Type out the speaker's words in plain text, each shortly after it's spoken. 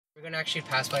We're gonna actually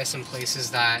pass by some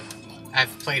places that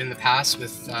I've played in the past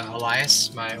with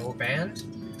Elias, my old band.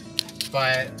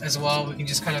 But as well, we can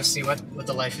just kind of see what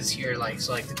the life is here like,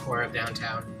 so like the core of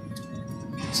downtown.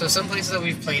 So some places that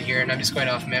we've played here, and I'm just going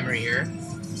off memory here.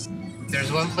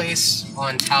 There's one place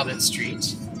on Talbot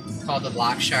Street called the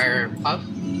Blackshire Pub,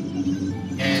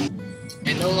 and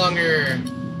it no longer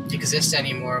exists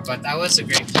anymore, but that was a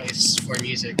great place for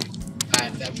music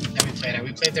that we played at.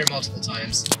 We played there multiple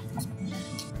times.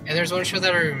 And there's one show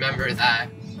that I remember that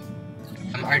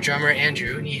our drummer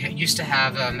Andrew, he used to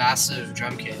have a massive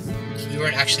drum kit. We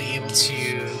weren't actually able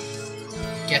to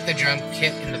get the drum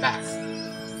kit in the back.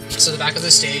 So the back of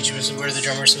the stage was where the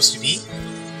drummer was supposed to be,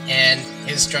 and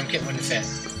his drum kit wouldn't fit.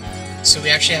 So we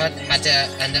actually had to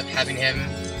end up having him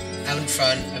out in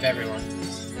front of everyone.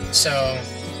 So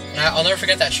I'll never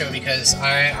forget that show because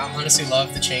I honestly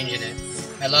love the change in it.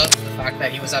 I love the fact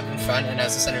that he was up in front and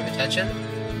as the center of attention.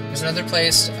 There's another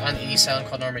place on the East Sound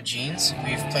called Norma Jean's.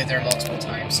 We've played there multiple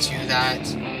times too. That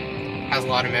has a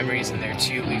lot of memories in there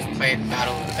too. We've played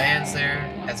Battle of the Bands there.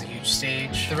 It has a huge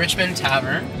stage. The Richmond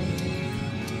Tavern,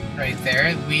 right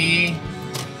there. We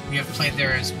have played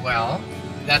there as well.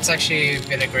 That's actually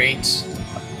been a great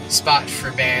spot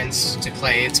for bands to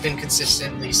play. It's been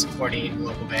consistently supporting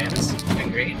local bands. It's been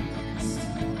great.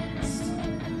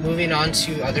 Moving on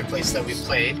to other places that we've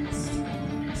played.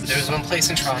 There's one place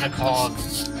in Toronto called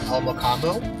El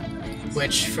Mocambo,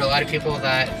 which for a lot of people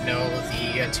that know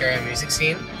the Ontario music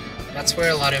scene, that's where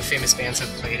a lot of famous bands have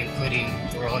played, including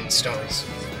the Rolling Stones.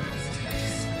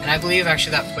 And I believe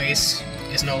actually that place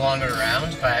is no longer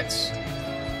around, but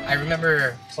I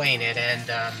remember playing it,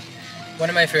 and one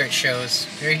of my favorite shows.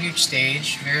 Very huge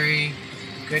stage, very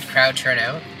good crowd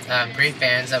turnout, great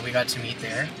bands that we got to meet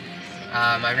there.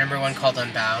 I remember one called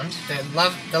Unbound.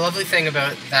 The lovely thing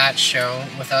about that show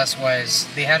with us was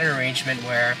they had an arrangement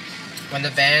where when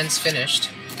the bands finished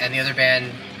and the other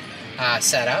band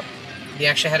set up, they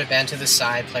actually had a band to the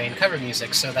side playing cover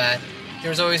music so that there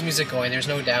was always music going, there's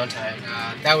no downtime.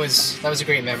 That was a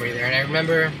great memory there, and I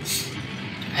remember,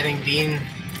 I think being,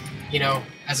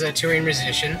 as a touring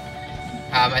musician,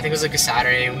 I think it was like a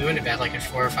Saturday, and we went to bed like at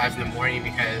 4 or 5 in the morning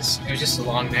because it was just a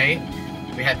long night.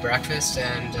 We had breakfast,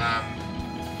 and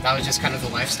that was just kind of the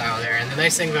lifestyle there. And the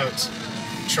nice thing about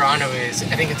Toronto is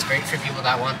I think it's great for people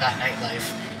that want that nightlife.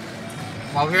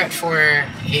 While we were at 4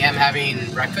 a.m.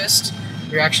 having breakfast,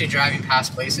 we were actually driving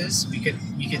past places. You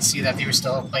could see that they were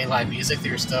still playing live music. They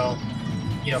were still,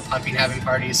 pumping, having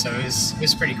parties. So it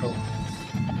was pretty cool.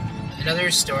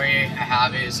 Another story I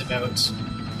have is about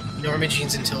Norma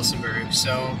Jean's in Tillsonburg.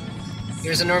 So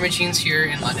there's a Norma Jean's here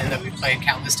in London that we played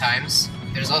countless times.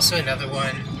 There's also another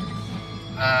one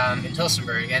in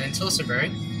Tillsonburg, and in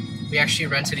Tillsonburg, we actually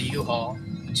rented a U-Haul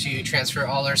to transfer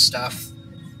all our stuff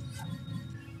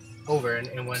over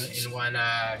in one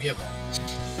vehicle.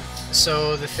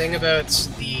 So the thing about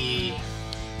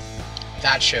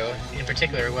that show in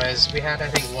particular was we had, I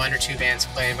think, 1 or 2 bands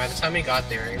playing. By the time we got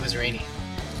there, it was raining.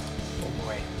 Oh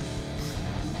boy,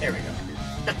 there we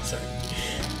go. Sorry.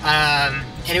 And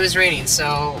it was raining,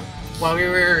 so while we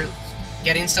were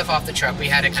getting stuff off the truck, we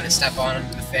had to kind of step on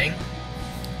the thing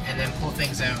and then pull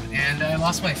things out. And I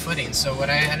lost my footing, so what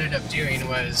I ended up doing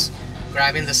was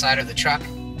grabbing the side of the truck,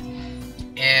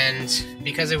 and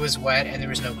because it was wet and there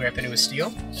was no grip and it was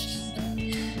steel,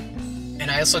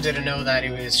 and I also didn't know that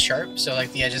it was sharp, so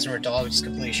like the edges were dull, which is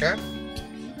completely sharp,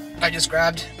 I just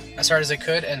grabbed as hard as I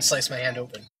could and sliced my hand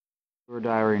open. Tour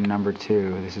diary number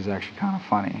 2. This is actually kind of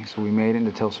funny. So we made it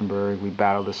into Tillsonburg, we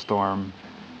battled the storm,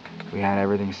 we had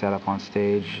everything set up on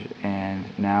stage, and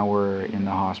now we're in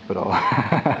the hospital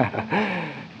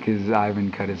because Ivan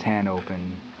cut his hand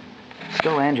open.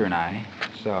 Still Andrew and I,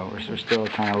 so we're still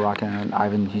kind of rocking out.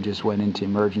 Ivan, he just went into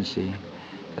emergency.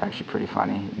 It's actually pretty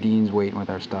funny. Dean's waiting with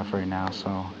our stuff right now,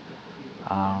 so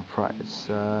it's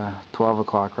 12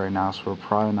 o'clock right now, so we're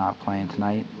probably not playing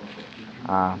tonight.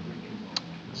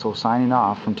 So signing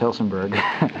off from Tillsonburg,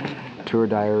 tour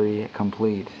diary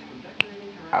complete,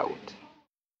 out.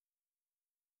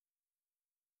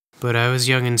 But I was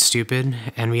young and stupid,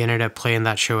 and we ended up playing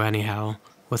that show anyhow,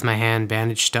 with my hand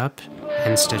bandaged up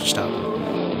and stitched up.